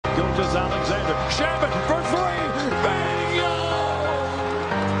is Alexander. Shabbat for three. Bingo!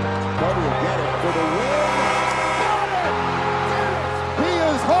 Kobe will get it for the win. Got it! He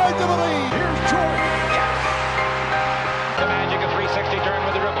is hard to believe. Here's Jordan. Yes! The Magic, a 360 turn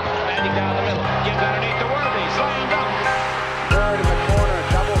with the dribble. Magic down the middle. Gives underneath to Worthy. Slam dunk. Bird in the corner.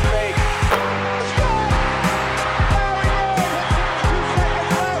 Double fake.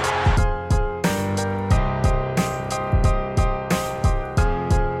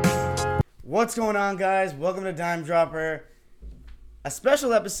 What's going on, guys? Welcome to Dime Dropper, a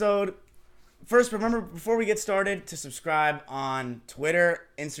special episode. First, remember, before we get started, to subscribe on Twitter,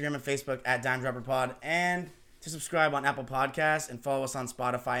 Instagram, and Facebook at Dime Dropper Pod, and to subscribe on Apple Podcasts and follow us on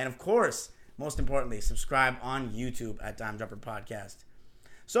Spotify. And of course, most importantly, subscribe on YouTube at Dime Dropper Podcast.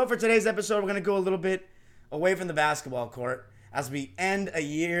 So for today's episode, we're going to go a little bit away from the basketball court as we end a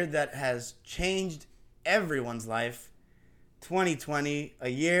year that has changed everyone's life. 2020, a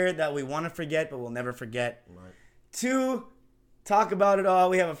year that we want to forget but we'll never forget. Right. To talk about it all,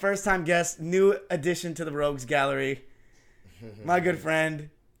 we have a first-time guest, new addition to the Rogues Gallery, my good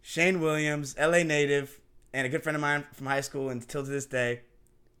friend, Shane Williams, LA native, and a good friend of mine from high school until to this day.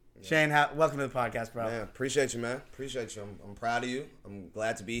 Yeah. Shane, welcome to the podcast, bro. Man, appreciate you, man. Appreciate you. I'm proud of you. I'm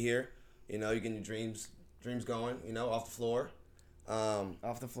glad to be here. You know, you're getting your dreams going, you know, off the floor.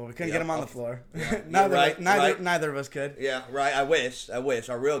 Off the floor. We couldn't get him on the floor. Yeah. Neither of us could. Yeah, right. I wish.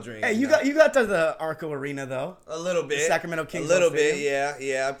 Our real dream. Hey, you got to the Arco Arena though. A little bit. The Sacramento Kings. A little bit.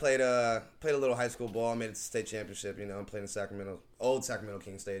 Yeah. I played a little high school ball. I made it to state championship. You know, I'm playing in old Sacramento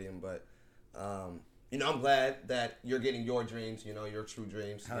Kings Stadium. But you know, I'm glad that you're getting your dreams. You know, your true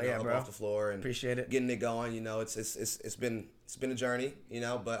dreams. Hell yeah, bro. Off the floor and appreciate it. Getting it going. You know, it's been a journey. You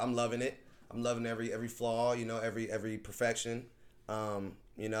know, but I'm loving it. I'm loving every flaw. You know, every perfection.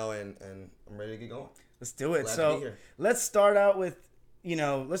 You know, and I'm ready to get going. Let's do it. Glad to So be here. let's start out with, you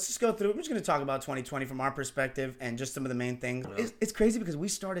know, let's just go through. We're just going to talk about 2020 from our perspective and just some of the main things. It's crazy because we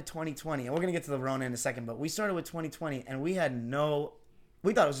started 2020, and we're going to get to the Rona in a second, but we started with 2020, and we thought it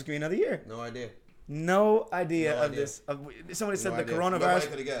was just going to be another year. No idea. Of this. Somebody said the coronavirus. Nobody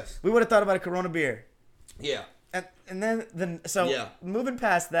could have guessed. We would have thought about a Corona beer. Yeah. And then moving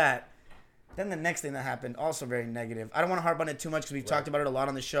past that, then the next thing that happened, also very negative. I don't want to harp on it too much because we've talked about it a lot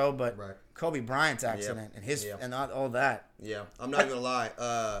on the show, but Kobe Bryant's accident and his and all that. Yeah, I'm not even gonna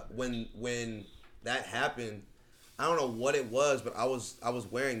lie. When that happened, I don't know what it was, but I was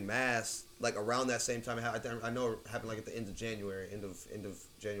wearing masks like around that same time. I know it happened like at the end of January.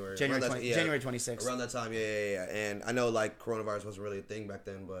 January 26th. Around that time, yeah. And I know like coronavirus wasn't really a thing back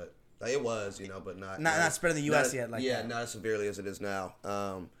then, but like, it was, you know, but not spread in the U.S. yet. Not as severely as it is now.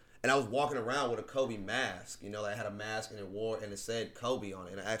 And I was walking around with a Kobe mask, you know, I had a mask and it said Kobe on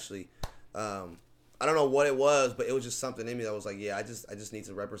it. And actually, I don't know what it was, but it was just something in me that was like, yeah, I just need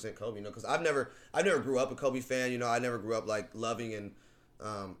to represent Kobe, you know, because I've never grew up a Kobe fan, you know, I never grew up like loving and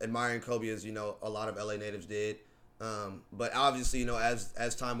admiring Kobe as, you know, a lot of LA natives did. But obviously, you know,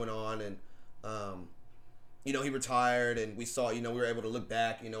 as time went on and, you know, he retired and we saw, you know, we were able to look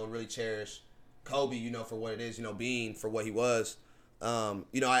back, you know, and really cherish Kobe, you know, for what it is, you know, being for what he was.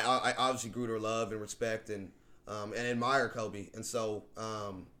 You know, I obviously grew to love and respect and admire Kobe, and so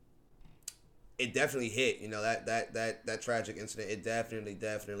it definitely hit. You know, that tragic incident, it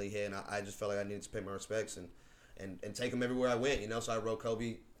definitely hit, and I just felt like I needed to pay my respects and take him everywhere I went. You know, so I wrote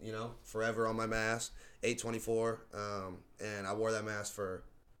Kobe, you know, forever on my mask, 824, and I wore that mask for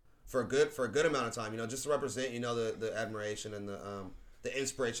a good amount of time. You know, just to represent, you know, the admiration and the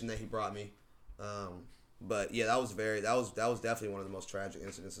inspiration that he brought me. But yeah, that was definitely one of the most tragic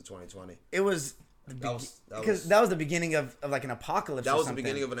incidents of 2020. It was because that was the beginning of like an apocalypse. That was the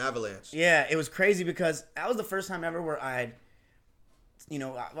beginning of an avalanche. Yeah, it was crazy because that was the first time ever where I'd, you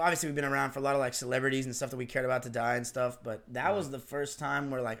know, obviously we've been around for a lot of like celebrities and stuff that we cared about to die and stuff, but that was the first time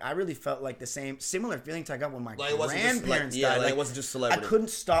where like I really felt like similar feeling I got when my grandparents died. Like it wasn't just celebrity. I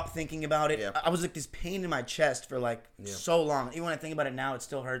couldn't stop thinking about it. Yeah. I was like this pain in my chest for like so long. Even when I think about it now, it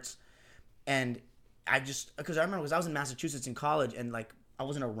still hurts. And because I remember I was in Massachusetts in college and like I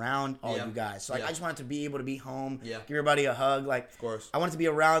wasn't around all you guys, so like I just wanted to be able to be home, give everybody a hug, like of course I wanted to be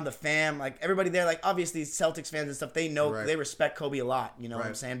around the fam, like everybody there, like obviously Celtics fans and stuff, they know they respect Kobe a lot, you know what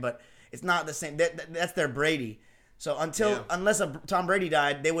I'm saying, but it's not the same. That's their Brady. So unless Tom Brady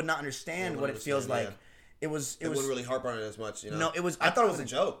died, they would not understand what it feels like. It wouldn't really harp on it as much, you know. No, it was. I thought it was a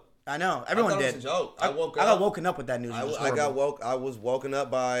joke. I know. Everyone did. It was a joke. I got woken up with that news. I was woken up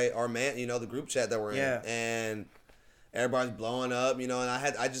by our man, you know, the group chat that we're in, and everybody's blowing up, you know, and I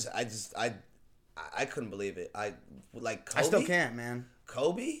couldn't believe it. I Kobe. I still can't, man.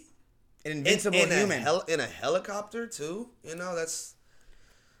 Kobe, an invincible human in a helicopter too. You know, that's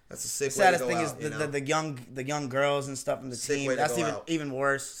That's a sick The way to saddest go thing out, is you know? the young girls and stuff in the Sick team. way to That's go out. even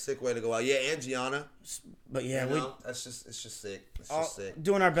worse. Sick way to go out. Yeah, and Gianna. But yeah, You we know, it's just sick. It's all just sick.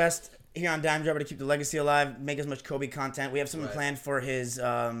 doing our best here on Dime Dropper to keep the legacy alive, make as much Kobe content. We have something Right. planned for his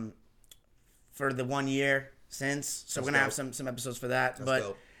for the 1 year since, so That's we're gonna dope. have some episodes for that. That's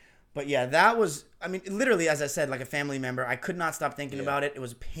dope. But yeah, that was, I mean, literally, as I said, like a family member. I could not stop thinking Yeah. about it. It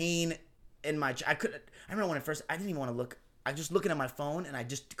was pain in my. I remember when at first I didn't even want to look. I was just looking at my phone and I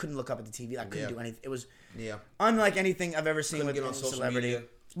just couldn't look up at the TV. I couldn't Yeah. do anything. It was Yeah. unlike anything I've ever seen Couldn't with get on any social celebrity. media.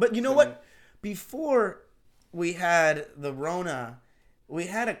 But you know what? Before we had the Rona, we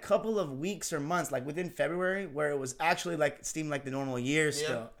had a couple of weeks or months, like within February, where it was actually like seemed like the normal year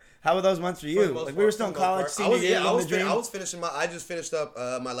still. How were those months for For you? the most Like we were part, still in for the most college, part. senior year, living the dream. I was finishing I just finished up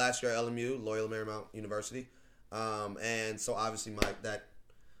my last year at LMU, Loyola Marymount University, and so obviously that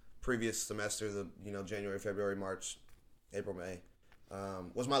previous semester, January, February, March, April, May,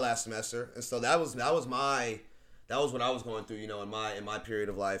 was my last semester, and so that was what I was going through, in my period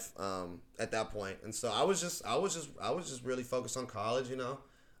of life at that point, and so I was just really focused on college,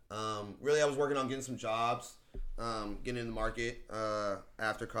 really I was working on getting some jobs. Getting in the market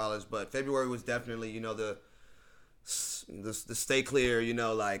after college, but February was definitely the stay clear,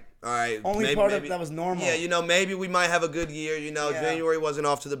 like all right, Only part of that was normal. Yeah, maybe we might have a good year. Yeah. January wasn't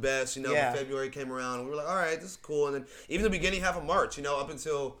off to the best. Yeah. But February came around and we were like, all right, this is cool. And then even the beginning half of March, up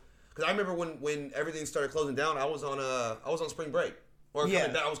until because I remember when everything started closing down, I was on spring break. Or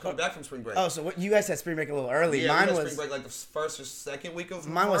I was coming back from spring break. Oh, so what, you guys had spring break a little early. Yeah, Mine we had was spring break like the first or second week of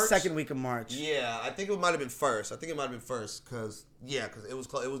mine March. was second week of March. Yeah, I think it might have been first. because it was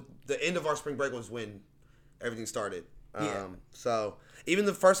close. It was the end of our spring break was when everything started. Yeah. So even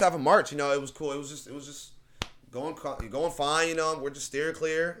the first half of March, it was cool. It was just going fine. We're just steering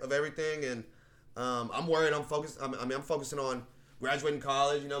clear of everything, and I'm worried. I'm focused. I'm focusing on graduating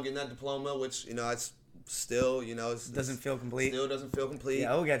college. Getting that diploma, which it's still Doesn't feel complete. Still doesn't feel complete.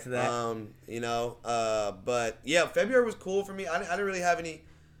 Yeah, we'll get to that. But yeah, February was cool for me. I didn't really have any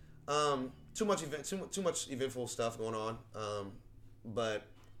too much eventful stuff going on. But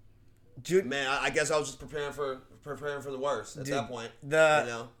man, I guess I was just preparing for the worst at that point.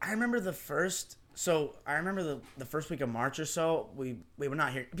 I remember the first. So I remember the first week of March or so. We were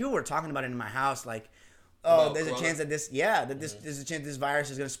not here. People were talking about it in my house, like, oh, About there's Corona? a chance that there's a chance this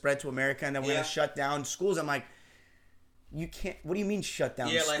virus is going to spread to America and then we're going Yeah. to shut down schools. I'm like, you can't. What do you mean shut down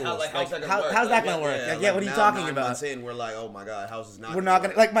Yeah, schools? how's that gonna work? How's that going to work? Like, what are you talking 9 about? months in, we're like, oh my god, how's this not? We're not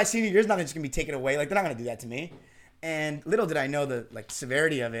gonna like my senior year's not just gonna be taken away. Like they're not gonna do that to me. And little did I know the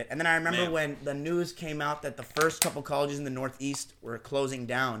severity of it. And then I remember Man. when the news came out that the first couple colleges in the Northeast were closing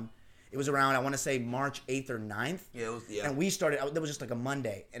down. It was around, I want to say, March 8th or 9th. Yeah, it was. Yeah. And we started. That was just like a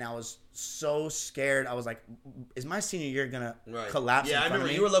Monday, and I was so scared. I was like, "Is my senior year gonna collapse?" Yeah, in I front of remember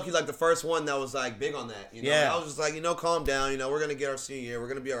me? you were lucky like the first one that was like big on that. Yeah. I was just like, calm down. We're gonna get our senior year. We're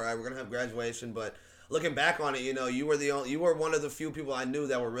gonna be all right. We're gonna have graduation. But looking back on it, you were one of the few people I knew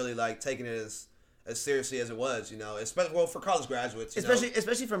that were really like taking it as seriously as it was. Especially for college graduates.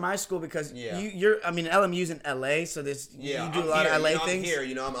 Especially for my school because Yeah. LMU's in LA, so you do a lot of LA things. I'm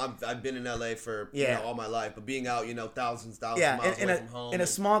here. I've been in LA for all my life, but being out, thousands of miles away from home. in a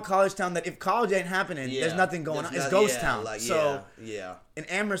small college town that if college ain't happening, there's nothing going on. It's ghost town. In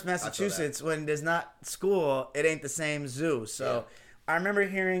Amherst, Massachusetts, when there's not school, it ain't the same zoo. So I remember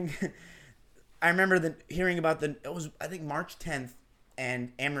hearing about it was I think March 10th,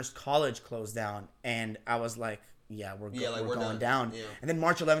 and Amherst College closed down, and I was like, yeah, we're going down. Yeah. And then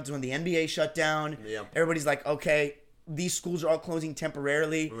March 11th is when the NBA shut down. Yeah. Everybody's like, okay, these schools are all closing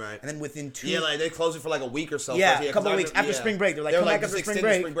temporarily. Right. And then within 2 Yeah, like they closed it for like a week or so. Yeah, a couple of weeks after spring break. They're like, come back after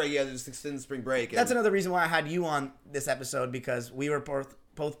spring break. Yeah, they just extended spring break. That's another reason why I had you on this episode, because we were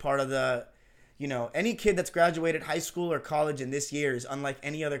both part of the, any kid that's graduated high school or college in this year is unlike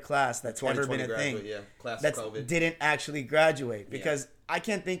any other class that's ever been a thing. Yeah, class that of COVID. didn't actually graduate, because I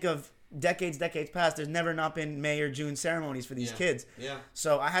can't think of decades past. There's never not been May or June ceremonies for these kids. Yeah.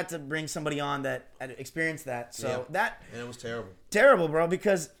 So I had to bring somebody on that had experienced that. So and it was terrible, bro.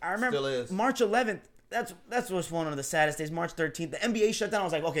 Because I remember Still is. March 11th. That was one of the saddest days. March 13th, the NBA shut down. I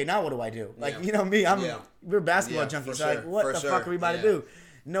was like, okay, now what do I do? Like, me, we're basketball junkies. So like, what the fuck are we about to do?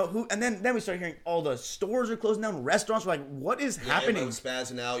 No, who? And then we started hearing all the stores are closing down, restaurants were like, what is happening? Everybody was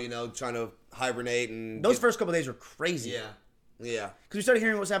spazzing out, trying to hibernate and those first couple days were crazy. Yeah. Because we started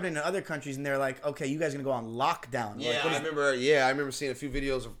hearing what's happening in other countries, and they're like, okay, you guys are gonna go on lockdown. Yeah, like, I remember seeing a few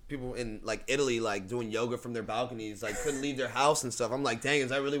videos of people in like Italy doing yoga from their balconies, couldn't leave their house and stuff. I'm like, dang, is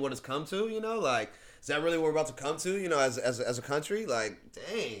that really what it's come to? is that really what we're about to come to? You know, as a country, like,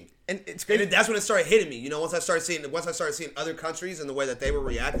 dang. And it's And crazy. then that's when it started hitting me. You know, once I started seeing other countries and the way that they were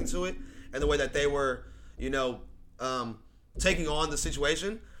reacting to it, and the way that they were, you know, taking on the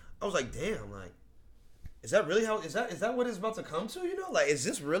situation, I was like, damn, like, is that really is that what it's about to come to? You know, like, is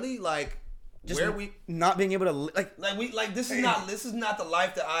this really like Just where we not being able to this is not the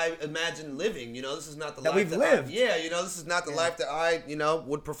life that I imagine living. You know, this is not the That life we've lived. you know, this is not the life that I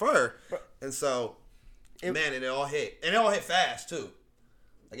would prefer. And so, man, and it all hit, and it all hit fast too.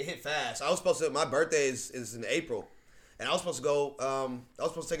 Like, it hit fast. I was supposed to. My birthday is in April, and I was supposed to go. I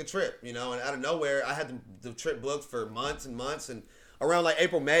was supposed to take a trip, you know, and out of nowhere, I had the trip booked for months and months, and around like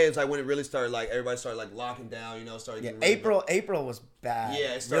April, May is like when it really started. Like, everybody started like locking down, you know, started. Yeah, getting really April was bad.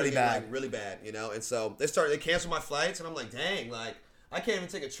 Yeah, it started really getting, bad. like, really bad, you know, and so they canceled my flights, and I'm like, dang, like, I can't even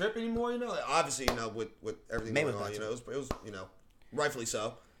take a trip anymore, you know. Like, obviously, you know, with everything May going was on, bad, you know, it was, you know, rightfully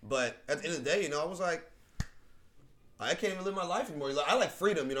so. But at the end of the day, you know, I was like, I can't even live my life anymore. Like, I like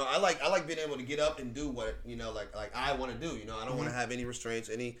freedom, you know. I like being able to get up and do what, you know, like I want to do, you know. I don't want to have any restraints,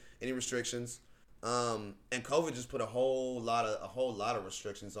 any restrictions. And COVID just put a whole lot of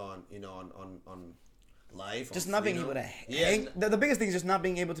restrictions on, you know, on life. Just on not being freedom. able to hang. The biggest thing is just not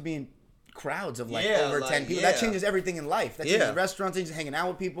being able to be in crowds of like Yeah, over like, 10 people. yeah. That changes everything in life. That changes Yeah. restaurants, changes hanging out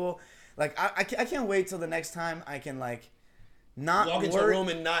with people. Like, I can't wait till the next time I can, like, not Walk into a room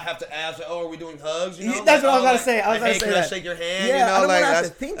and not have to ask, like, oh, are we doing hugs? You know? Yeah, that's what I was like, about to say. I was about hey, to say can that. I shake your hand? Yeah, you know, I don't like, wanna have that's,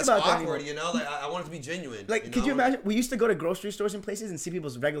 to think that's about that awkward, anymore. you know? Like, I want it to be genuine. Like, you could know? you imagine? We used to go to grocery stores and places and see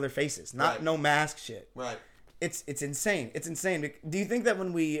people's regular faces, not Right. no mask shit. Right. It's insane. It's insane. Do you think that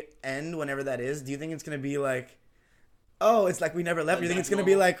when we end, whenever that is, do you think it's gonna be like, oh, it's like we never left? Like Or you think back it's to gonna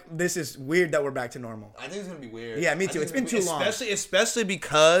be normal? like, this is weird that we're back to normal? I think it's going to be weird. Yeah, me I too. think It's been gonna too long. Especially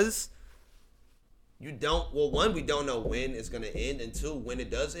because you don't, well, one, we don't know when it's going to end, and two, when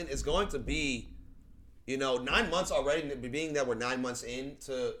it does end, it's going to be, you know, 9 months already, being that we're 9 months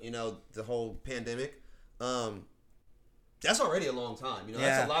into, you know, the whole pandemic. That's already a long time, you know.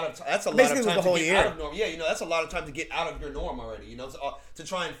 Yeah. That's a lot of that's a lot Basically, of it was time the whole to get year. out of norm. Yeah, you know, that's a lot of time to get out of your norm already. You know, to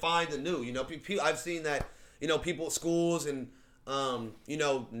try and find the new. You know, I've seen that. You know, people, schools, and you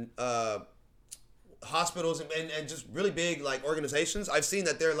know, hospitals and just really big like organizations. I've seen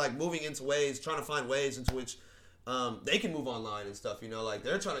that they're like moving into ways, trying to find ways into which they can move online and stuff. You know, like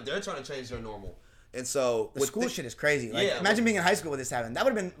they're trying to change their normal. And so The school shit is crazy. Like, Yeah, imagine being in high school with this happening. That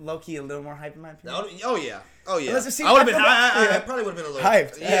would have been low key a little more hype in my opinion. Oh yeah. Unless it seemed- I would have been. Yeah. I probably would have been a little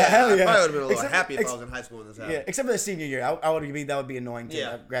Hyped. Yeah, hell I yeah. probably would have been a little Except- happy if ex- I was in high school when this happened. Yeah, except for the senior year, I would be that would be annoying to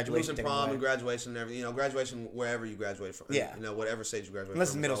Yeah, graduation. losing taken prom away. and graduation and everything. You know, graduation wherever you graduate from. Yeah. You know, whatever stage you graduate Unless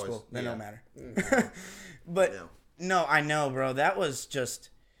it's from. middle is always- school, then yeah. no matter. But Yeah. no, I know, bro. That was just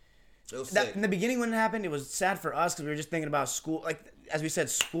It was that sick. in the beginning when it happened. It was sad for us because we were just thinking about school, like as we said,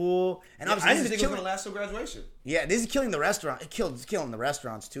 school, and I obviously didn't this think is it was killing. gonna last till graduation. Yeah, this is killing the restaurant. It's killing the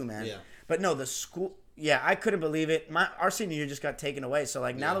restaurants too, man. Yeah. But no, the school. Yeah, I couldn't believe it. Our senior year just got taken away. So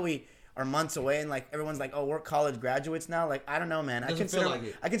like now Yeah. that we are months away and like everyone's like, oh, we're college graduates now. Like I don't know, man. Doesn't feel like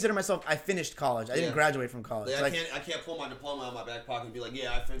it. I consider myself. I finished college. I didn't Yeah. graduate from college. Like, Like, I can't pull my diploma out of my back pocket and be like,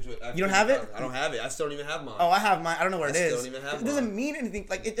 yeah, I finished it. You don't have it? I don't have it. I still don't even have mine. oh, I have mine. I don't know where I it is. still don't even have It doesn't mine. mean anything.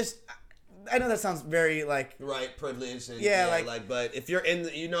 Like it just. I know that sounds very like. Right, privilege and Yeah, yeah, like- but if you're in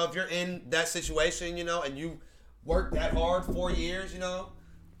the, you know, if you're in that situation, you know, and you work that hard 4 years, you know,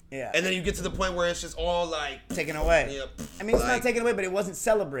 Yeah. and then you get to the point where it's just all like taken away. Yeah, I mean, it's like- not taken away, but it wasn't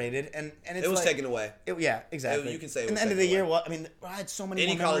celebrated, and it's it was like, taken away. Yeah, exactly. You can say it In was the end of the taken year, away. well, I mean, I had so many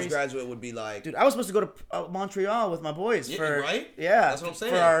Any more college memories. graduate would be like, Dude, I was supposed to go to Montreal with my boys Yeah, for right? Yeah, That's what I'm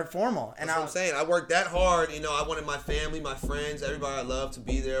saying. for our formal, and that's what I'm saying. I worked that hard, you know. I wanted my family, my friends, everybody I love to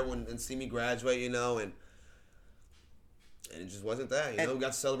be there and see me graduate, you know, and it just wasn't that. You know, we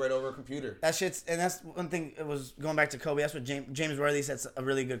got to celebrate over a computer. That shit's, and that's one thing. It was going back to Kobe. That's what James Worthy said. A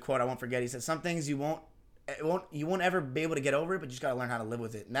really good quote. I won't forget. He said, "Some things you won't ever be able to get over it, but you just gotta learn how to live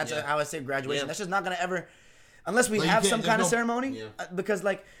with it." And that's Yeah. how I say graduation. Yeah. That's just not gonna ever, unless we Like, you have can't- some there's kind of no- ceremony. Yeah. Because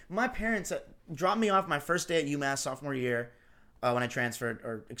like my parents dropped me off my first day at UMass sophomore year. When I transferred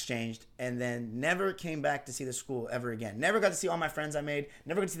or exchanged, and then never came back to see the school ever again. Never got to see all my friends I made.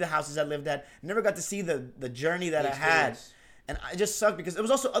 Never got to see the houses I lived at. Never got to see the journey that I had. experience. And I just sucked because there was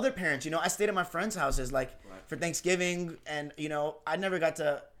also other parents. You know, I stayed at my friends' houses like for Thanksgiving, and you know, I never got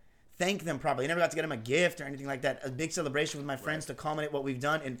to thank them properly. I never got to get them a gift or anything like that. A big celebration with my friends to culminate what we've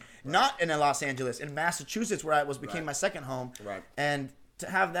done, and not in Los Angeles, in Massachusetts, where I became Right. my second home. Right. And to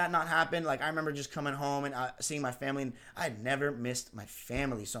have that not happen, like I remember just coming home and seeing my family, and I had never missed my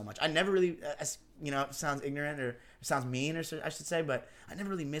family so much. I never really, it sounds ignorant or it sounds mean, or I should say, but I never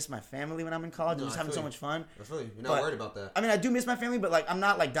really miss my family when I'm in college. I'm just having so much fun. I feel you. You're not worried about that. I mean, I do miss my family, but like I'm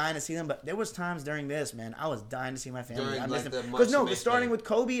not like dying to see them. But there was times during this, man, I was dying to see my family. During, I like, missed the them March because Madness starting thing. with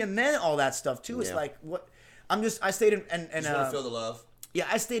Kobe and then all that stuff too. It's Yeah. like what I stayed in and Just want to feel the love. yeah,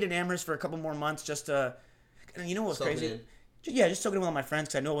 I stayed in Amherst for a couple more months just to, and you know what's Soak it crazy? in. Yeah, just soaking in with all my friends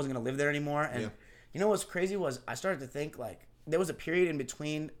because I knew I wasn't gonna live there anymore. And Yeah. you know what's crazy was I started to think like there was a period in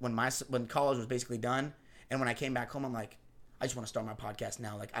between when college was basically done and when I came back home. I'm like, I just want to start my podcast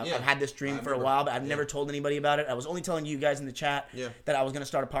now. Like Yeah. I've had this dream I for a remember. while, but I've Yeah. never told anybody about it. I was only telling you guys in the chat Yeah. that I was gonna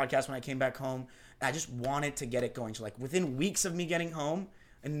start a podcast when I came back home. And I just wanted to get it going. So like within weeks of me getting home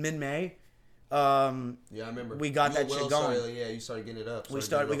in mid-May. Yeah, I remember. We got You that and Will shit going. started, you started getting it up.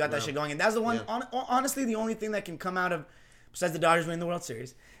 We got that shit going, and that's the one. Yeah. Honestly, the only thing that can come out of, besides the Dodgers winning the World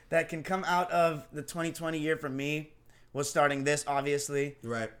Series, that can come out of the 2020 year for me was starting this, obviously.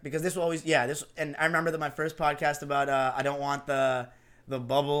 Right. Because this will always, this, and I remember that my first podcast about I don't want the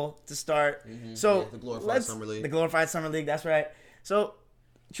bubble to start. So Yeah, the glorified summer league. The glorified summer league. That's right. So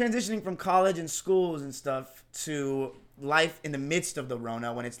transitioning from college and schools and stuff to life in the midst of the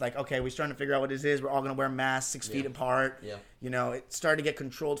Rona, when it's like, okay, we're starting to figure out what this is. We're all gonna wear masks 6 feet apart. Yeah. It started to get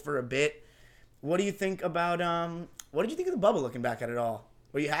controlled for a bit. What do you think about what did you think of the bubble looking back at it all?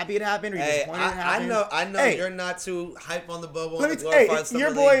 Were you happy it happened? Or you Hey, disappointed it I happened? know Hey, you're not too hype on the bubble. let and me the hey, glorified summer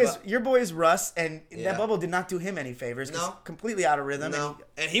league, your boy is Russ, and Yeah. that bubble did not do him any favors. 'Cause No. completely out of rhythm. No,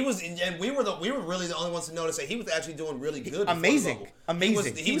 and he was, and we were really the only ones to notice that he was actually doing really good. before the Amazing. bubble.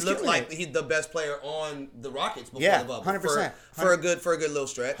 Amazing. He He was looked killing like it. he's the best player on the Rockets before Yeah, the bubble. 100%. for a good little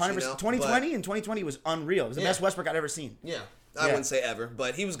stretch. 100%. 2020 and 2020 was unreal. It was the Yeah. best Westbrook I'd ever seen. Yeah, I wouldn't say ever,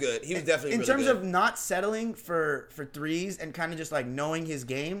 but he was good. He was definitely in really terms good. of not settling for threes and kind of just like knowing his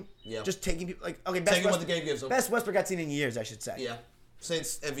game. Yeah. Just taking people like best Taking what the game gives him. Best Westbrook I've seen in years, I should say. Yeah,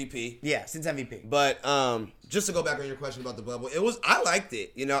 since MVP. Yeah, since MVP. But just to go back on your question about the bubble, I liked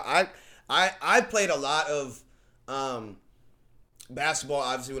it. I played a lot of basketball,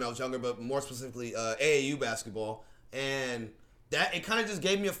 obviously when I was younger, but more specifically AAU basketball, and that it kind of just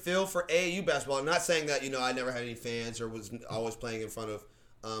gave me a feel for AAU basketball. I'm not saying that I never had any fans or was always playing in front of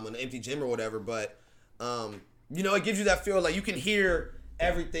an empty gym or whatever, but it gives you that feel like you can hear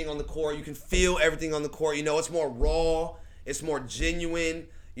everything on the court, you can feel everything on the court. It's more raw, it's more genuine.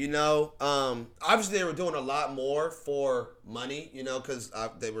 Obviously they were doing a lot more for money, because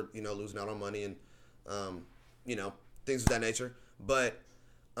they were, losing out on money and, things of that nature. But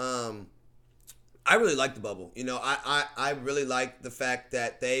I really liked the bubble. I really liked the fact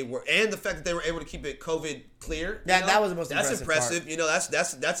that they were able to keep it COVID clear. That was the most That's impressive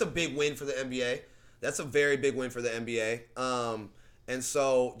impressive. That's a big win for the NBA. That's a very big win for the NBA. And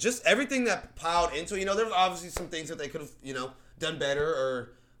so just everything that piled into, there's obviously some things that they could have, done better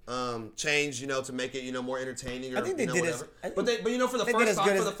or changed, to make it, more entertaining or I think they did whatever. as- But for the they did as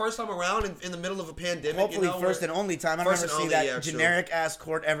good as- first time around in the middle of a pandemic, Hopefully first and only time. I don't First ever and see only, that yeah, true. generic ass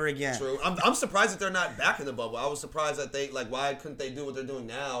court ever again. True. I'm surprised that they're not back in the bubble. I was surprised that they why couldn't they do what they're doing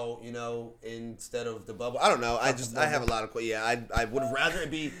now, instead of the bubble. I don't know. I have a lot of I would rather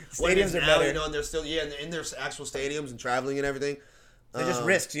it be what it is Stadiums are now, better. and they're still in their actual stadiums and traveling and everything. They're just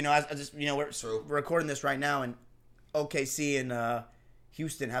risks, I just we're True. recording this right now, and OKC and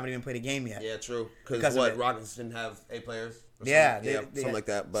Houston haven't even played a game yet. Yeah, true. Because Because of it. Rockets didn't have 8 players. Or Yeah, something like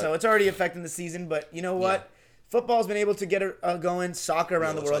that. But so it's already affecting the season. But you know what? Yeah. Football's been able to get it going. Soccer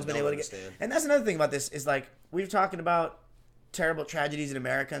around the which world's I been don't able to get. understand. And that's another thing about this is like we're talking about terrible tragedies in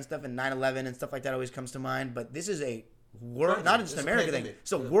America and stuff, and 9/11 and stuff like that always comes to mind. But this is a world, not just It's an a America thing. pandemic.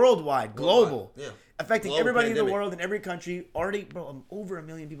 So Yeah. worldwide, global, Yeah. affecting Global everybody in pandemic. the world in every country. Already, bro, over 1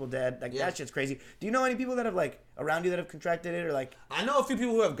 million people dead. Like Yeah. that shit's crazy. Do you know any people that have like around you that have contracted it or like? I know a few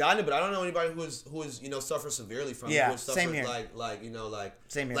people who have gotten it, but I don't know anybody who is suffered severely from it. Yeah, Who has same suffered here. like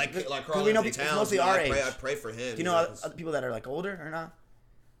Same here. Like Because Carl we know Anthony people- it's Towns. mostly our I age. pray for him. Do you know other people that are like older or not?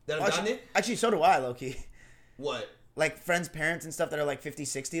 that have gotten it? Actually, so do I, low key. What? Like friends' parents and stuff that are like 50,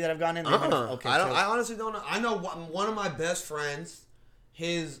 60 that have gone in. they've been okay. I don't. too. I honestly don't know. I know one of my best friends,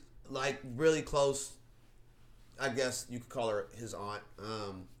 his really close, I guess you could call her his aunt.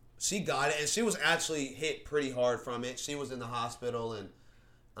 She got it, and she was actually hit pretty hard from it. She was in the hospital, and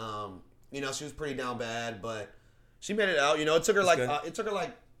she was pretty down bad, but she made it out. It took her like good.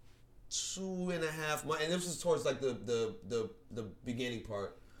 2.5 months, and this was towards like the beginning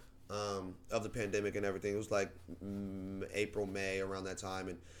part of the pandemic and everything. It was like April, May, around that time,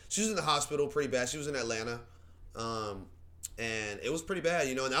 and she was in the hospital pretty bad. She was in Atlanta, and it was pretty bad,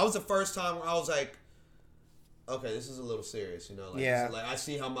 and that was the first time where I was like, okay, this is a little serious, Yeah. Like I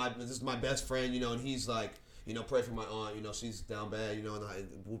see how this is my best friend, and he's like, pray for my aunt, she's down bad,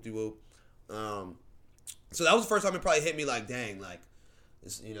 and whoop-de-whoop. So that was the first time it probably hit me like, dang, like,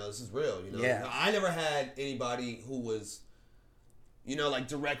 this is real. Yeah. I never had anybody who was, like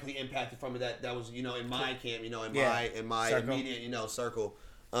directly impacted from it. That was, in my camp, in my circle. immediate, circle.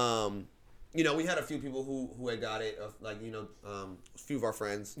 We had a few people who had got it, like, a few of our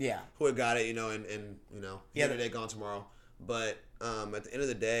friends, who had got it, and here today, gone tomorrow. But at the end of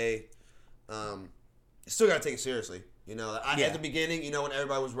the day, you still gotta take it seriously. At the beginning, when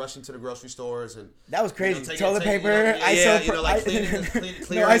everybody was rushing to the grocery stores and that was crazy. Toilet taking, paper,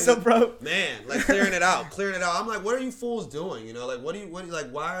 clearing, isopro. Man, like clearing it out. I'm like, what are you fools doing?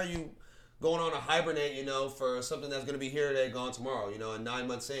 Why are you going on a hibernate, for something that's gonna be here today, gone tomorrow? And 9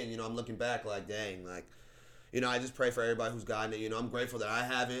 months in, I'm looking back like, dang, like, I just pray for everybody who's gotten it. I'm grateful that I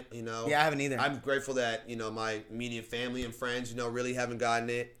haven't. Yeah, I haven't either. I'm grateful that my immediate family and friends, really haven't gotten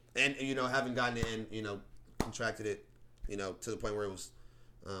it, and haven't gotten it and contracted it. To the point where it was,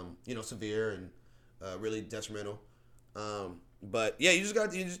 severe and really detrimental. But yeah, you just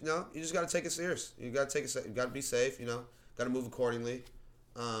got to take it serious. You got to take it. You got to be safe. Got to move accordingly.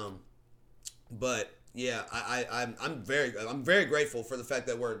 But yeah, I'm very grateful for the fact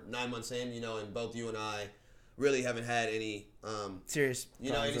that we're 9 months in. And both you and I really haven't had any serious,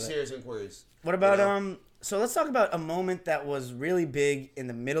 serious inquiries. What about So let's talk about a moment that was really big in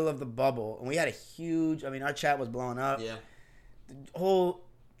the middle of the bubble, and we had a huge. Our chat was blowing up. Yeah. The whole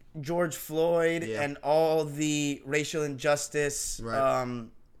George Floyd and all the racial injustice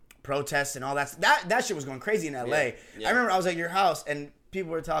protests and all that shit was going crazy in LA. Yeah. I remember I was at your house and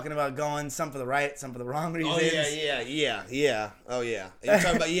people were talking about going some for the right, some for the wrong reasons. Oh yeah. Oh yeah. You're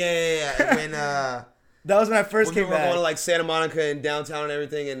talking about And when that was when I first came we were back. going to like Santa Monica and downtown and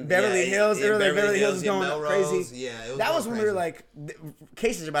everything, and Beverly Hills. Beverly Hills was going Melrose. crazy. Yeah, it was that was going when we were crazy. like,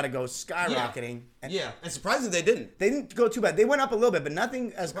 cases are about to go skyrocketing. And surprisingly, they didn't. They didn't go too bad. They went up a little bit, but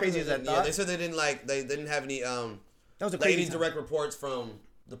nothing as crazy as I thought. Yeah, they said they didn't have any that was a crazy time. direct reports from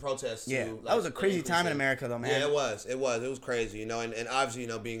the protests. Yeah, to, that was a crazy time in America, though, man. Yeah, it was crazy, and obviously,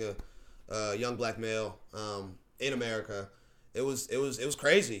 being a young black male in America. It was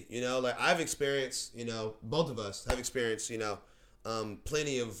crazy, like I've experienced, both of us have experienced,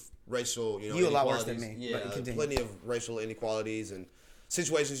 plenty of racial, you a lot worse than me. Yeah, plenty of racial inequalities and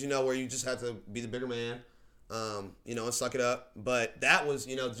situations, where you just have to be the bigger man, and suck it up. But that was,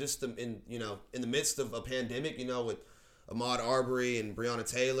 just in the midst of a pandemic, with Ahmaud Arbery and Breonna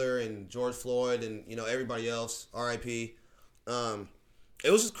Taylor and George Floyd and everybody else, R.I.P.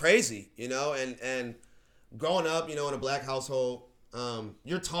 It was just crazy, and growing up, in a black household,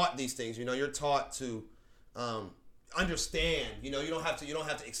 you're taught these things. You're taught to understand. You don't have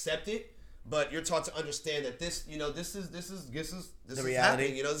to accept it, but you're taught to understand that this is the reality.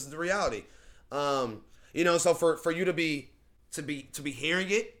 happening. This is the reality. So for you to be hearing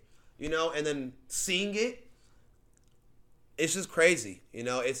it, and then seeing it, it's just crazy.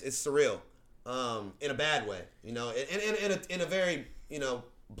 It's surreal, in a bad way. In a very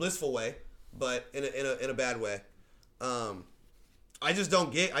blissful way. But in a bad way. I just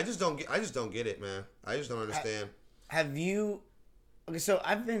don't get it, man. I just don't understand. Have you? Okay, so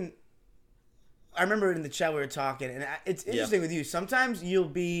I remember in the chat we were talking, and it's interesting with you. Sometimes you'll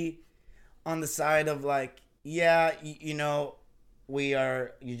be on the side of like, yeah, we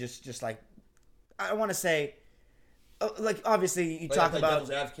are. You just like, I want to say, like obviously you talk about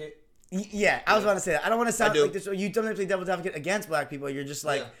devil's advocate. Yeah, I was about to say that. I don't want to sound do. like this. You don't play devil's advocate against black people. You're just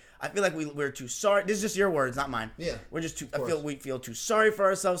like. Yeah. I feel like we're too sorry. This is just your words, not mine. Yeah, we're just too. We feel too sorry for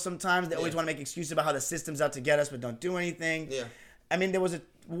ourselves sometimes. They always want to make excuses about how the system's out to get us, but don't do anything. Yeah. I mean, there was a.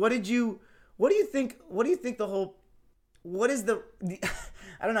 What do you think the whole? What is the?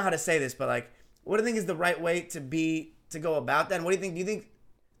 I don't know how to say this, but like, what do you think is the right way to go about that? And what do you think? Do you think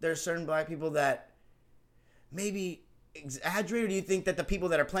there are certain black people that maybe exaggerate, or do you think that the people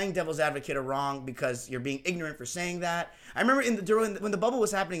that are playing devil's advocate are wrong because you're being ignorant for saying that? I remember when the bubble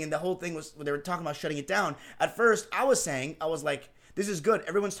was happening and the whole thing was, they were talking about shutting it down. At first, I was like, this is good.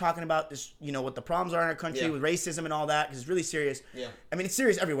 Everyone's talking about this, what the problems are in our country with racism and all that, because it's really serious. Yeah. I mean, it's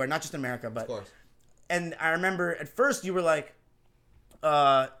serious everywhere, not just in America. But, of course. And I remember at first you were like,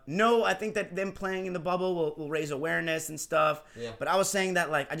 no, I think that them playing in the bubble will raise awareness and stuff. Yeah. But I was saying that,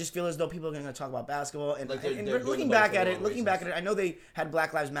 like, I just feel as though people are going to talk about basketball. And, like and they're looking back at it, I know they had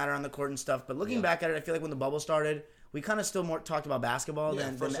Black Lives Matter on the court and stuff, but looking back at it, I feel like when the bubble started, we kind of still more talked about basketball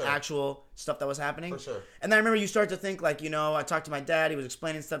than the actual stuff that was happening. For sure. And then I remember you start to think, like, I talked to my dad, he was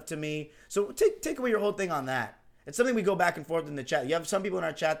explaining stuff to me. So take away your whole thing on that. It's something we go back and forth in the chat. You have some people in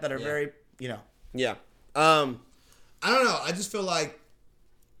our chat that are very, Yeah. I don't know. I just feel like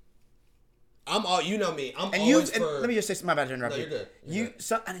I'm all, you know me. I'm And always and for. let me just say something. My bad to interrupt No, you. you're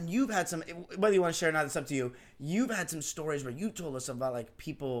good. And you've had some, whether you want to share or not, it's up to you. You've had some stories where you told us about like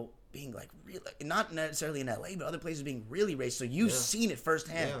people being like really, not necessarily in LA, but other places being really racist. So you've seen it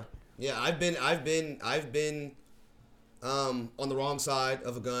firsthand. Yeah. I've been on the wrong side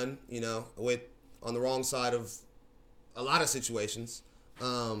of a gun. You know, on the wrong side of a lot of situations.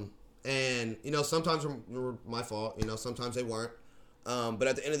 And you know, sometimes were my fault. You know, sometimes they weren't. But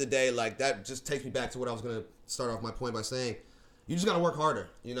at the end of the day, like that just takes me back to what I was gonna start off my point by saying. You just gotta work harder.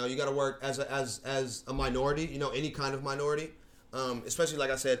 You know, you gotta work as a minority. You know, any kind of minority. Especially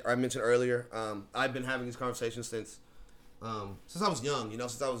like I mentioned earlier. I've been having these conversations since I was young. You know,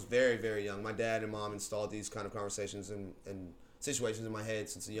 since I was very, very young. My dad and mom installed these kind of conversations and situations in my head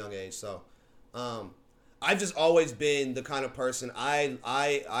since a young age. So, I've just always been the kind of person.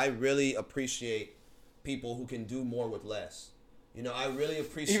 I really appreciate people who can do more with less. You know, I really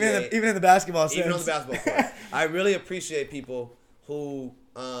appreciate even in the basketball sense. Even on the basketball court. I really appreciate people who,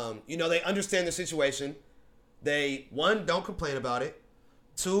 you know, they understand the situation. They, 1, don't complain about it.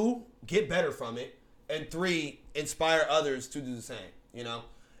 2, get better from it. And 3, inspire others to do the same, you know?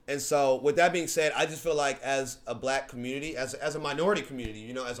 And so, with that being said, I just feel like as a black community, as a minority community,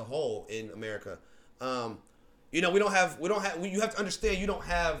 you know, as a whole in America, you know, you have to understand you don't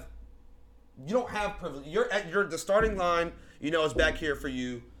have privilege. The starting line, you know, is back here for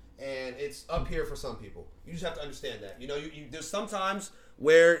you, and it's up here for some people. You just have to understand that. You know, there's sometimes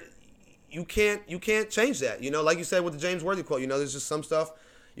where you can't change that. You know, like you said with the James Worthy quote. You know, there's just some stuff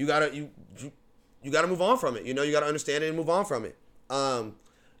you gotta move on from it. You know, you gotta understand it and move on from it.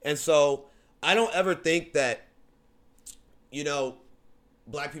 And so I don't ever think that, you know,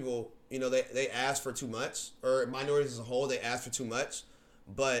 black people, you know, they ask for too much, or minorities as a whole, they ask for too much.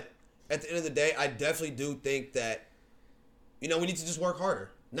 But at the end of the day, I definitely do think that, you know, we need to just work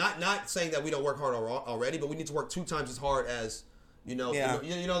harder. Not saying that we don't work hard already, but we need to work 2 times as hard as, you know,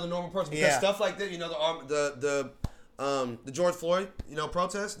 you know the normal person. Because stuff like that, you know, the George Floyd, you know,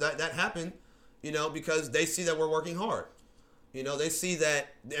 protest that happened, you know, because they see that we're working hard. You know, they see that,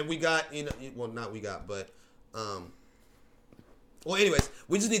 and we got, you know, well, not we got, but, well, anyways,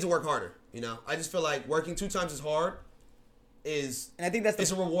 we just need to work harder. You know, I just feel like working 2 times as hard is, and I think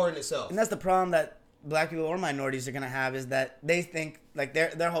it's a reward in itself. And that's the problem that black people or minorities are gonna have, is that they think, like,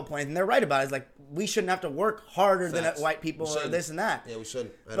 their whole point, and they're right about it, is like, we shouldn't have to work harder than white people or this and that. Yeah, we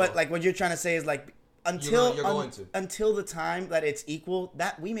shouldn't. But like what you're trying to say is like, until the time that it's equal,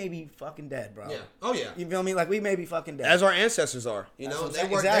 that we may be fucking dead, bro. Yeah. Oh yeah. You feel me? Like, we may be fucking dead. As our ancestors are. You know, they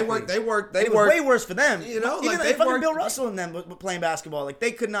work. It was way worse for them. You know, even like fucking Bill Russell and them playing basketball, like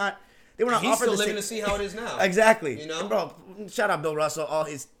they could not. They were not He's offered still the living to see how it is now. Exactly. You know, and bro. Shout out Bill Russell. All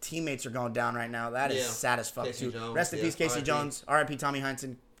his teammates are going down right now. That is sad as fuck Casey too. Jones, Rest in peace, Casey Jones. R.I.P. Tommy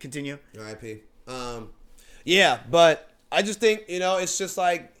Heinsohn. Continue. R.I.P. Yeah, but I just think, you know, it's just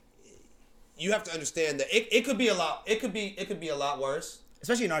like, you have to understand that it could be a lot. It could be a lot worse.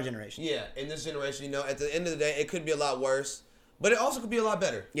 Especially in our generation. Yeah, in this generation, you know, at the end of the day, it could be a lot worse, but it also could be a lot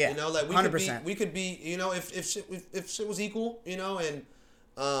better. Yeah, you know, like 100%. We could be, you know, if shit was equal, you know,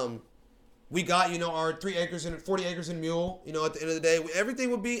 and we got, you know, our 3 acres and 40 acres and mule, you know, at the end of the day,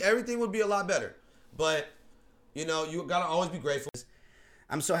 everything would be a lot better. But, you know, you gotta always be grateful.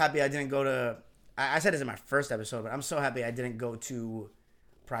 I'm so happy I didn't go to. I said this in my first episode, but I'm so happy I didn't go to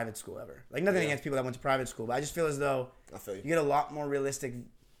private school ever. Like, nothing against people that went to private school, but I just feel as though I feel you. get a lot more realistic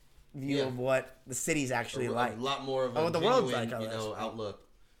view of what the city's actually like. A lot more of what a the genuine, world's like, you know, outlook.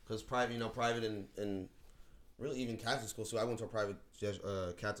 Because private, you know, private and really even Catholic school. So I went to a private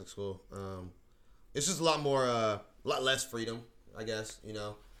Catholic school. It's just a lot less freedom, I guess. You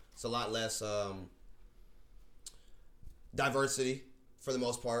know, it's a lot less diversity for the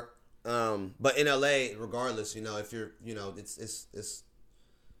most part. But in LA, regardless, you know, if you're, you know, it's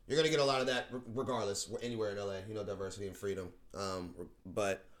you're gonna get a lot of that regardless anywhere in LA. You know, diversity and freedom.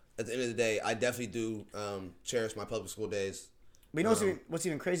 But at the end of the day, I definitely do cherish my public school days. But you know what's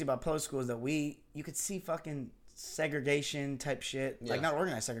even crazy about public school is that you could see fucking segregation type shit. Yeah. Like, not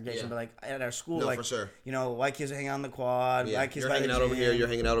organized segregation, but like at our school, like, for sure. You know, white kids are hanging out on the quad, black kids you're hanging out over here, you're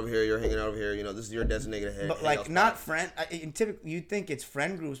hanging out over here, you're hanging out over here. You know, this is your designated head. But like, not friend. Typically, you think it's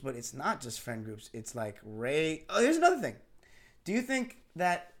friend groups, but it's not just friend groups. It's like Oh, here's another thing. Do you think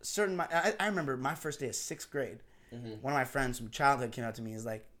that I remember my first day of 6th grade. Mm-hmm. One of my friends from childhood came out to me and was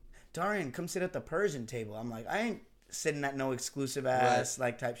like, "Darian, come sit at the Persian table." I'm like, I ain't sitting at no exclusive ass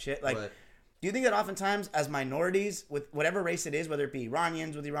like type shit. Like, do you think that oftentimes as minorities, with whatever race it is, whether it be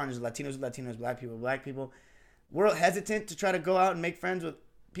Iranians with Iranians, Latinos with Latinos, black people, we're hesitant to try to go out and make friends with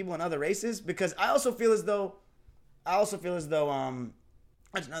people in other races? Because I also feel as though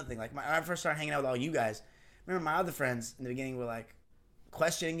That's another thing. Like, when I first started hanging out with all you guys, remember my other friends in the beginning were like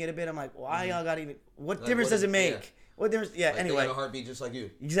questioning it a bit. I'm like, why y'all got even? What Like, difference what does is- it make? yeah. What difference? Yeah. Like, Anyway, they have a heartbeat just like you.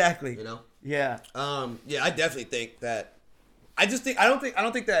 exactly. You know. Yeah. Yeah, I definitely think that. I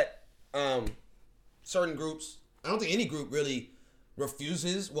don't think that certain groups. I don't think any group really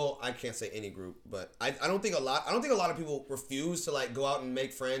refuses. Well, I can't say any group, but I don't think a lot of people refuse to like go out and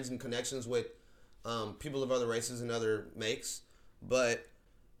make friends and connections with people of other races and other makes. But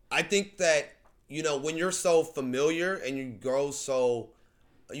I think that when you're so familiar and you grow a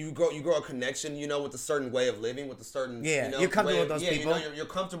connection, with a certain way of living, with a certain you're comfortable with those people. You're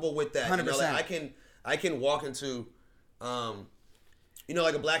comfortable with that. 100%. Like I can walk into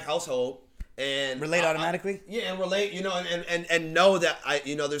like a black household and Relate automatically? And relate, and know that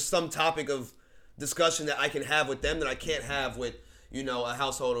there's some topic of discussion that I can have with them that I can't have with, a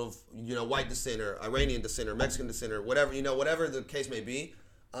household of, white descent or Iranian descent or Mexican descent or whatever, whatever the case may be.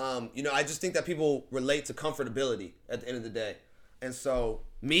 I just think that people relate to comfortability at the end of the day. And so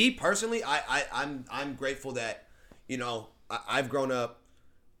me personally, I'm grateful that, I've grown up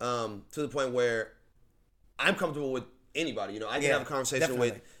to the point where I'm comfortable with anybody. I can have a conversation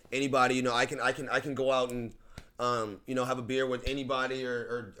with anybody. I can go out and have a beer with anybody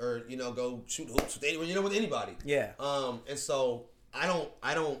or go shoot hoops with anyone, with anybody. Yeah. And so I don't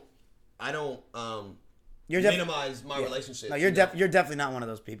You're minimize my relationships. No, you're definitely not one of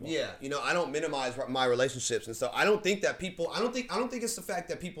those people. Yeah, I don't minimize my relationships, and so I don't think that people. I don't think it's the fact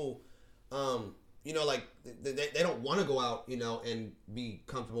that people, like they don't want to go out, and be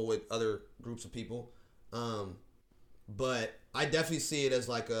comfortable with other groups of people. But I definitely see it as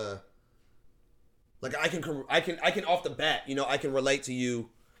like I can off the bat, I can relate to you,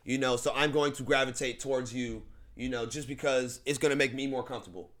 so I'm going to gravitate towards you, just because it's gonna make me more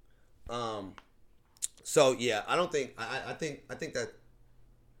comfortable. So yeah, I don't think that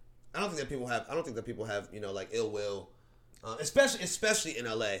people have like ill will, especially in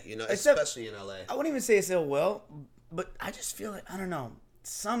LA, especially in LA. I wouldn't even say it's ill will, but I just feel like I don't know.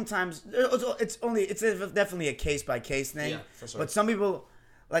 Sometimes it's definitely a case by case thing. Yeah, for sure. But some people,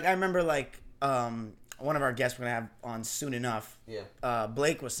 like I remember, like one of our guests we're gonna have on soon enough. Yeah.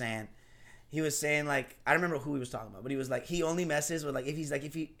 Blake was saying. He was saying, like, I don't remember who he was talking about, but he was like, he only messes with, like, if he's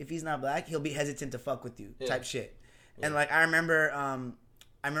not black, he'll be hesitant to fuck with you, type shit. Yeah. And like I remember I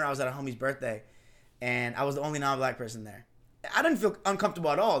was at a homie's birthday, and I was the only non-black person there. I didn't feel uncomfortable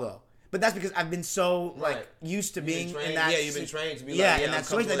at all though, but that's because I've been so like used to being in that. Yeah, you've been trained to be in like, that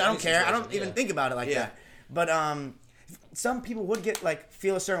situation. I don't care. I don't even think about it like that. But some people would get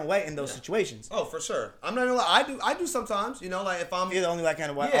feel a certain way in those situations. Oh, for sure. I'm not gonna lie. I do sometimes. Like if I'm You're the only white kind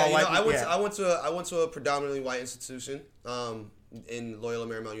of white. Yeah, all white I went to a predominantly white institution in Loyola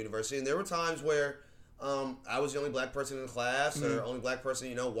Marymount University, and there were times where I was the only black person in the class, or only black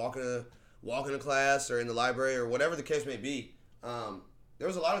person walking to class or in the library or whatever the case may be. There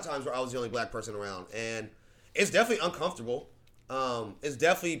was a lot of times where I was the only black person around, and it's definitely uncomfortable. It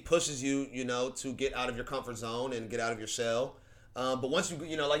definitely pushes you, to get out of your comfort zone and get out of your shell. But once you,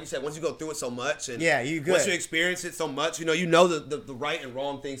 like you said, once you go through it so much, and once you experience it so much, you know the right and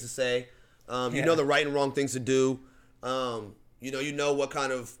wrong things to say. You know the right and wrong things to do. You know what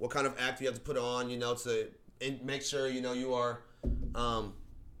kind of act you have to put on, to make sure you are,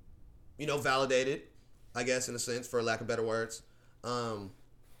 validated, I guess, in a sense, for lack of better words.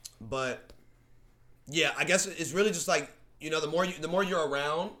 But yeah, I guess it's really just like. The more you're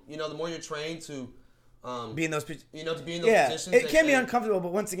around, the more you're trained to be in those to be in those positions. It can be uncomfortable,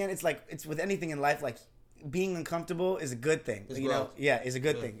 but once again, it's with anything in life, like being uncomfortable is a good thing. It's is a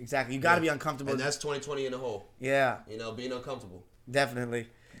good thing. Exactly. You got to be uncomfortable. And that's 2020 in the whole. Yeah. Being uncomfortable. Definitely.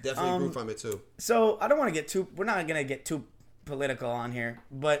 Definitely grew from it too. So I don't want to get we're not going to get too political on here,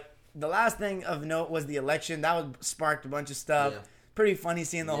 but the last thing of note was the election. That sparked a bunch of stuff. Yeah. Pretty funny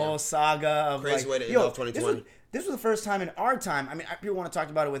seeing the whole saga of crazy way to end off 2020. This was the first time in our time. I mean, people want to talk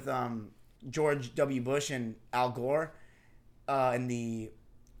about it with George W. Bush and Al Gore in the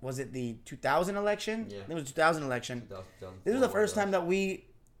 2000 election? Yeah. It was the 2000 election. This was the first time that we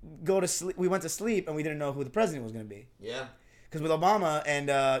went to sleep and we didn't know who the president was going to be. Yeah. Because with Obama and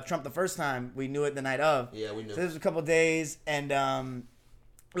Trump the first time, we knew it the night of. Yeah, we knew. So this was a couple of days, and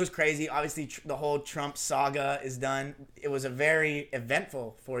it was crazy. Obviously, the whole Trump saga is done. It was a very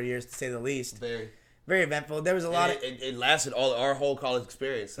eventful 4 years, to say the least. Very eventful. There was a lot of... It lasted our whole college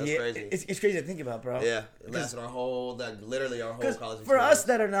experience. That's crazy. It's crazy to think about, bro. Yeah. It lasted literally our whole college experience. For us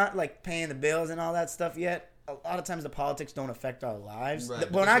that are not, paying the bills and all that stuff yet, a lot of times the politics don't affect our lives. Right.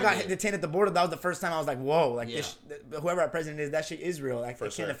 But when I got detained at the border, that was the first time I was like, whoa. Whoever our president is, that shit is real. It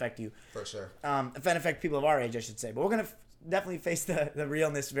can't affect you. For sure. It can't affect people of our age, I should say. But we're going to definitely face the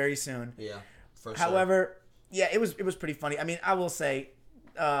realness very soon. Yeah, for sure. However, yeah, it was pretty funny. I mean, I will say,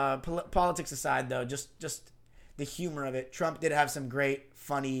 politics aside though, just the humor of it. Trump did have some great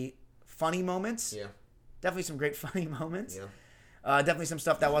funny moments. Yeah. Definitely some great funny moments. Yeah. Definitely some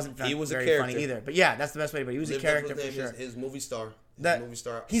stuff that wasn't He was a very character. funny either. But yeah, that's the best way to put it. He was a Lived up character with for him, sure. His movie star. Movie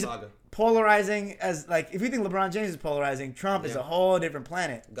star he's saga. polarizing as like if you think LeBron James is polarizing, Trump is Yeah. a whole different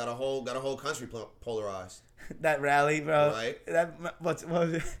planet. Got a whole country polarized. That rally, bro. Right. What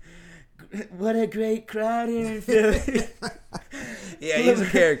was it? What a great crowd here in Philly. Yeah, he's a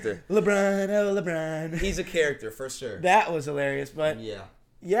character. LeBron, oh LeBron. He's a character for sure. That was hilarious, but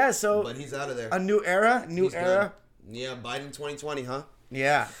Yeah, so but he's out of there. a new era, He's done. Yeah, Biden 2020, huh?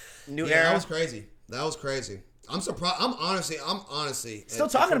 Yeah, new Yeah, era. that was crazy. That was crazy. I'm surprised. I'm honestly Still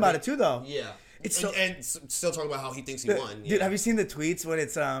talking about it too, though. Yeah, It's and still talking about how he thinks he won. Dude, have you seen the tweets when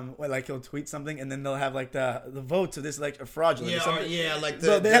it's when like he'll tweet something and then they'll have like the votes of this like a fraudulent? or something? like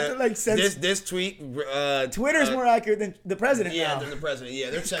So they have to, like, send- this tweet. Twitter's more accurate than the president Yeah, now. than the president. Yeah,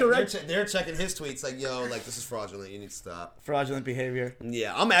 they're Correct. they're checking his tweets like, yo, like this is fraudulent. You need to stop. Fraudulent behavior.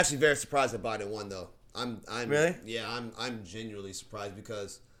 Yeah, I'm actually very surprised that Biden won though. I'm Really? Yeah, I'm genuinely surprised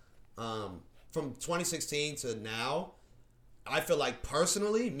because from 2016 to now, I feel like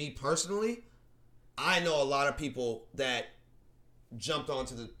me personally, I know a lot of people that jumped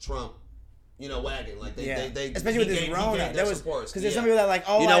onto the Trump, wagon. Like they especially with this Rona. There was because there's some people that are like,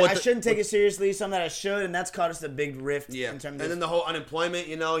 oh, I shouldn't take it seriously. Some that I should, and that's caused us a big rift. Yeah, in terms and of then the whole unemployment.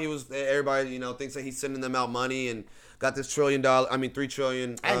 Everybody thinks that he's sending them out money and got this $3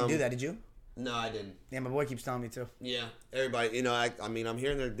 trillion. I didn't do that. Did you? No, I didn't. Yeah, my boy keeps telling me to. Yeah, everybody. I'm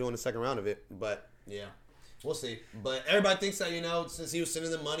hearing they're doing the second round of it, but yeah. We'll see. But everybody thinks that, since he was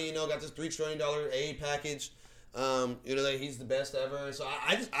sending them money, got this $3 trillion aid package, that he's the best ever. So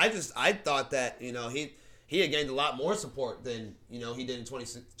I thought that, he had gained a lot more support than, he did in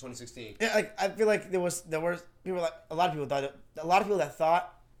 2016. Yeah, like I feel like there were people like a lot of people that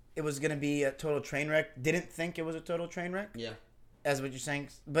thought it was gonna be a total train wreck didn't think it was a total train wreck. Yeah. As what you're saying.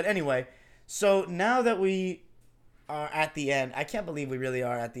 But anyway, so now that we are at the end, I can't believe we really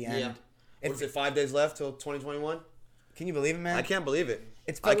are at the end. Yeah. What is it, 5 days left till 2021? Can you believe it, man? I can't believe it.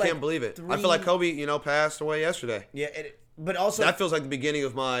 I can't believe it. I feel like Kobe, passed away yesterday. Yeah, but also that feels like the beginning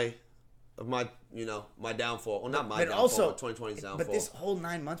of my downfall. Well, not my downfall, but 2020's downfall. But this whole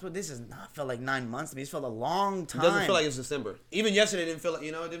 9 months, this has not felt like 9 months to me. It's felt a long time. It doesn't feel like it's December. Even yesterday, it didn't feel like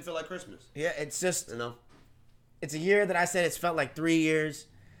it didn't feel like Christmas. Yeah, it's just It's a year that I said it's felt like 3 years,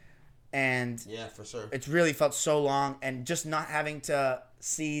 and yeah, for sure. It's really felt so long, and just not having to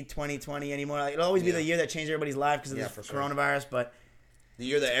see 2020 anymore. Like, it'll always be the year that changed everybody's life because of this coronavirus, but the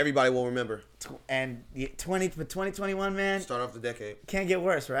year that everybody will remember. And 2021, man, start off the decade. Can't get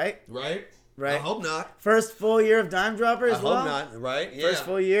worse, right? Right. Right. I hope not. First full year of Dime Dropper as well. I hope not. Right. Yeah. First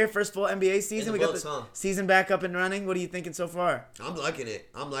full year, first full NBA season. We got the season back up and running. What are you thinking so far? I'm liking it.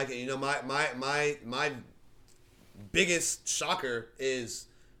 My biggest shocker is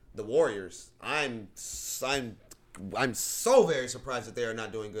the Warriors. I'm so very surprised that they are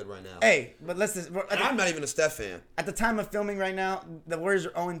not doing good right now. Hey, but I'm not even a Steph fan. At the time of filming right now, the Warriors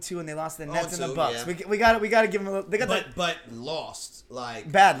are 0-2 and they lost to the Nets and the Bucks. Yeah. We got to give them a little. They got but lost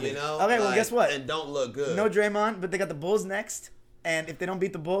like badly. Okay, well guess what? And don't look good. No Draymond, but they got the Bulls next. And if they don't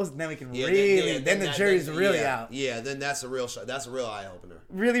beat the Bulls, then we can then the jury's really out. Yeah, then that's a real eye opener.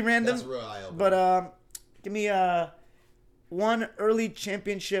 Really random. That's a real eye opener. But give me one early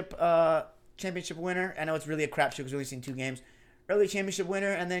championship winner. I know it's really a crapshoot because we've only seen 2 games. Early championship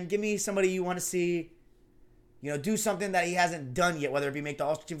winner, and then give me somebody you want to see, do something that he hasn't done yet, whether it be make the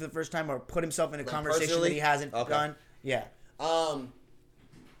All-Star team for the first time or put himself in a conversation that he hasn't done. Yeah.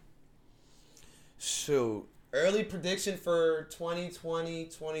 Shoot. Early prediction for 2020,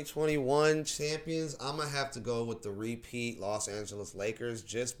 2021 champions. I'm going to have to go with the repeat Los Angeles Lakers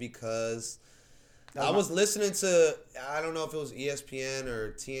just because I was listening to, I don't know if it was ESPN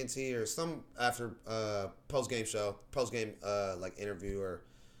or TNT or some after post-game like interview or,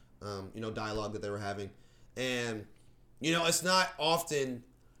 dialogue that they were having. And, it's not often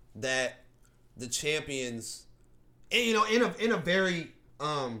that the champions, and, in a very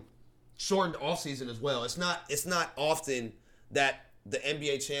shortened offseason as well. It's not often that the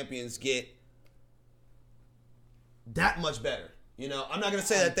NBA champions get that much better. I'm not gonna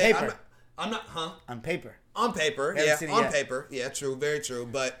say that they. I'm not. On paper. On paper, yeah. On paper, yeah. True, very true.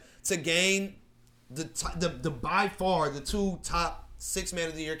 But to gain the by far the 2 top 6 man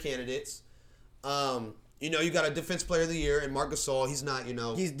of the year candidates, you got a defense player of the year and Marc Gasol. He's not.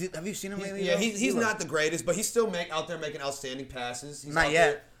 Have you seen him lately? Yeah, he's not the greatest, but he's still out there making outstanding passes. He's not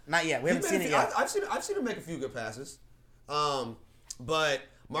yet. Not yet. We haven't seen it yet. I've seen him make a few good passes. But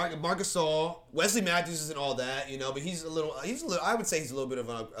Marc Gasol, Wesley Matthews isn't all that, but he's a little. I would say he's a little bit of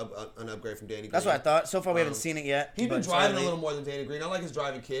an upgrade from Danny Green. That's what I thought. So far, we haven't seen it yet. He's been but driving slowly. a little more than Danny Green. I like his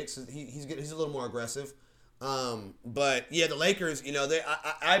driving kicks. He's a little more aggressive. But yeah, the Lakers,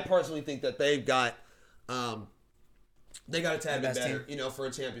 I personally think that they've got a tad bit better, for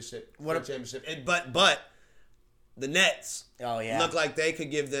a championship. But the Nets look like they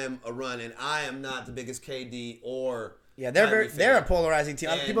could give them a run, and I am not the biggest KD or they're a polarizing team.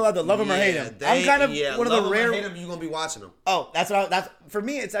 People either love them or hate them. I'm kind of one of the rare. Hate them, you're gonna be watching them. Oh, that's for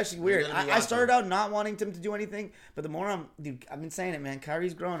me. It's actually weird. I started out not wanting him to do anything, but the more I've been saying it, man.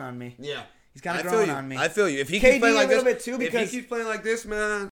 Kyrie's growing on me. Yeah, he's kind of growing on me. I feel you. If he KD keeps playing like a little this, bit too, because if he keeps playing like this,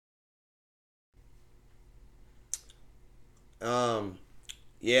 man.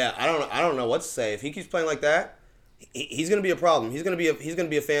 Yeah, I don't know what to say. If he keeps playing like that, he's gonna be a problem. He's gonna be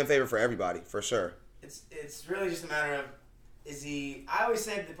a fan favorite for everybody, for sure. It's really just a matter of, is he? I always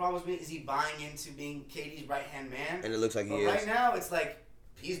say the problem is he buying into being KD's right hand man? And it looks like he is. Right now, it's like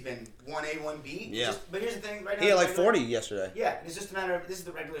he's been 1A, 1B. Yeah. But here's the thing. Right now, he had like 40 yesterday. Yeah, it's just a matter of, this is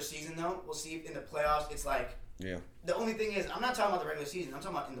the regular season though. We'll see in the playoffs. It's like, yeah. The only thing is, I'm not talking about the regular season. I'm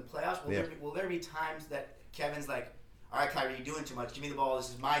talking about in the playoffs. Will there be times that Kevin's like, all right, Kyrie, you're doing too much. Give me the ball. This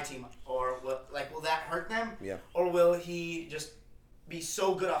is my team. Or will that hurt them? Yeah. Or will he just be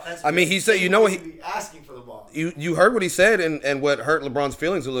so good offensively? I mean, he said, what he be asking for the ball. You heard what he said, and what hurt LeBron's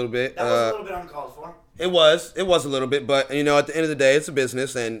feelings a little bit. That was a little bit uncalled for. It was a little bit, but at the end of the day, it's a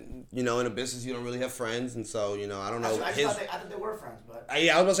business, and in a business you don't really have friends, and so I don't know. I thought they were friends, but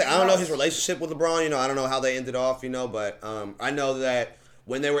yeah, I was gonna say I don't know his relationship with LeBron. I don't know how they ended off. But I know that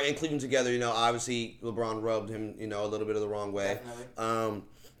when they were in Cleveland together, obviously LeBron rubbed him, a little bit of the wrong way. Definitely.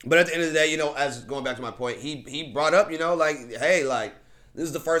 But at the end of the day, as going back to my point, he brought up, hey, this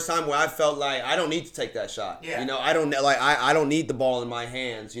is the first time where I felt like I don't need to take that shot. Yeah. I don't need the ball in my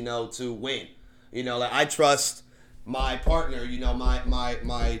hands, to win. I trust my partner, my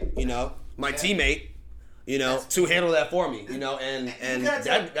teammate, to handle that for me, and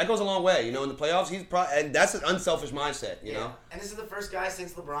that goes a long way, in the playoffs. He's probably, and that's an unselfish mindset, you know. And this is the first guy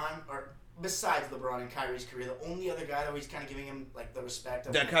since LeBron, or besides LeBron in Kyrie's career, the only other guy that he's kind of giving him the respect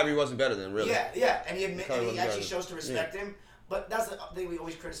of. That Kyrie wasn't better than, really. Yeah, and he actually shows to respect him. But that's the thing we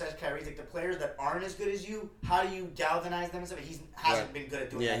always criticize Kyrie. Like the players that aren't as good as you, how do you galvanize them and stuff? He hasn't been good at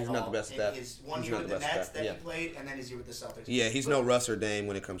doing that. Yeah, he's not the best at that. His 1 year with the Nets that he played, and then his year with the Celtics. Yeah, he's no Russ or Dame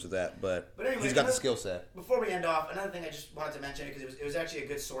when it comes to that, but anyway, he's got the skill set. Before we end off, another thing I just wanted to mention, because it was actually a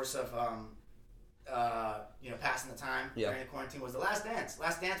good source of passing the time during the quarantine, was The Last Dance.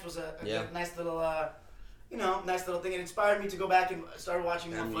 Last Dance was a good, nice little nice little thing. It inspired me to go back and start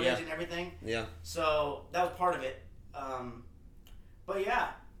watching more footage and everything. Yeah. So that was part of it. But yeah,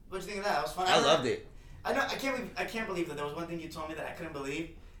 what'd you think of that? That was fun. I loved it. I know. I can't believe that there was one thing you told me that I couldn't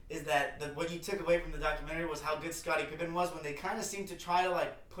believe, is that what you took away from the documentary was how good Scottie Pippen was, when they kind of seemed to try to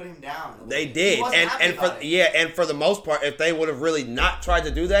put him down. They did, and for the most part, if they would have really not tried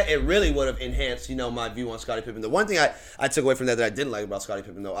to do that, it really would have enhanced my view on Scottie Pippen. The one thing I took away from that I didn't like about Scottie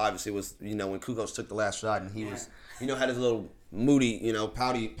Pippen, though, obviously, was when Kukoc took the last shot and he was had his little moody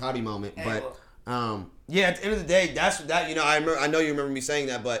pouty moment, but. Yeah, at the end of the day, I know you remember me saying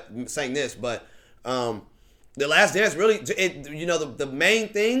that, but The Last Dance really, the main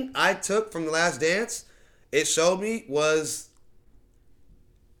thing I took from The Last Dance, it showed me, was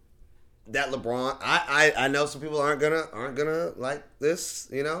that LeBron. I know some people aren't gonna like this,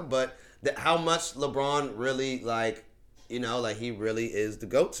 but how much LeBron really he really is the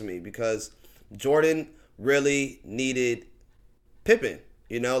GOAT to me, because Jordan really needed Pippen.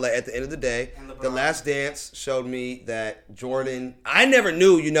 At the end of the day, The Last Dance showed me that Jordan. I never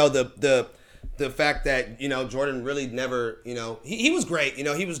knew, the fact that Jordan really never, he was great.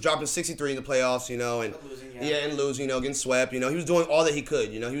 He was dropping 63 in the playoffs, and losing, getting swept. He was doing all that he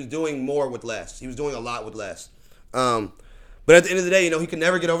could. He was doing more with less. He was doing a lot with less. But at the end of the day, he could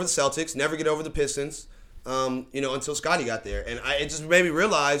never get over the Celtics, never get over the Pistons, until Scottie got there, and it just made me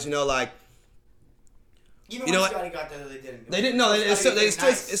realize, Even when Scottie got there, they didn't. They didn't. No, it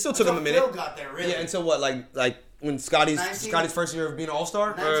still took him a minute. Phil got there, really. Yeah, until what, like when Scotty's first year of being an All-Star?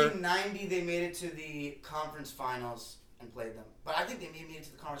 1990, they made it to the conference finals and played them. But I think they made it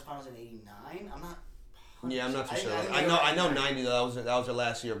to the conference finals in '89. I'm not. Yeah, I'm not too sure. I know 90 though. That was their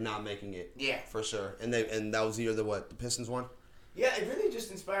last year of not making it. Yeah, for sure. And that was the year the Pistons won. Yeah, it really just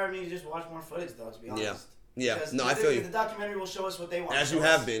inspired me to just watch more footage, though. To be honest. Yeah. Yeah, no, I feel you. The documentary will show us what they want. As you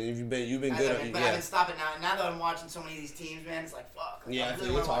have been. You've been good at it. But I've been stopping now. And now that I'm watching so many of these teams, man, it's like, fuck. Yeah,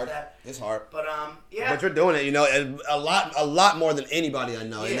 it's hard. It's hard. But, yeah. But you're doing it, a lot more than anybody I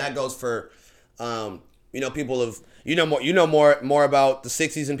know. Yeah. And that goes for, people of, You know more about the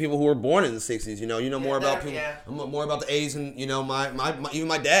 '60s and people who were born in the '60s. You know more about people, more about the '80s, and my even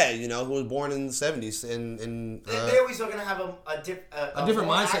my dad, who was born in the '70s, and they always are gonna have a different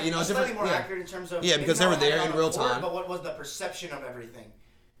mindset. Slightly more accurate in terms of because they were there in real time. But what was the perception of everything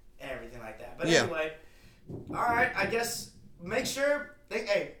and everything like that? But anyway, all right. I guess make sure.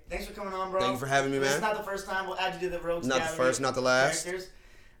 Hey, thanks for coming on, bro. Thank you for having me, man. This is not the first time. We'll add you to the Rogues Not Gallery the first, not the last. Characters.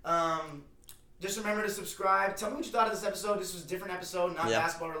 Just remember to subscribe. Tell me what you thought of this episode. This was a different episode, not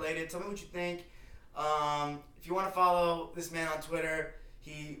basketball related. Tell me what you think. If you want to follow this man on Twitter,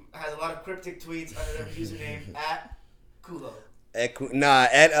 he has a lot of cryptic tweets under their username at Kulo.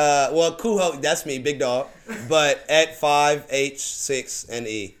 Kuho, that's me, big dog. But at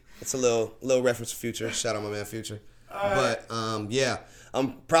 5H6NE. It's a little reference to Future. Shout out my man Future. But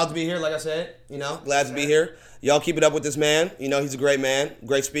I'm proud to be here, like I said. Glad to be here. Y'all keep it up with this man. He's a great man,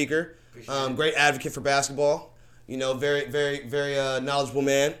 great speaker, great advocate for basketball. Very, very, very knowledgeable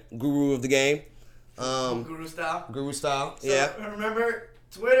man, guru of the game. Guru style. So, remember,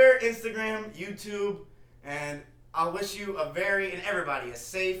 Twitter, Instagram, YouTube, and I'll wish you and everybody a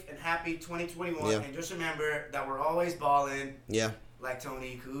safe and happy 2021. Yeah. And just remember that we're always balling. Yeah. Like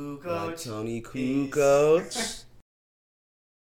Tony Kukoc. Coach.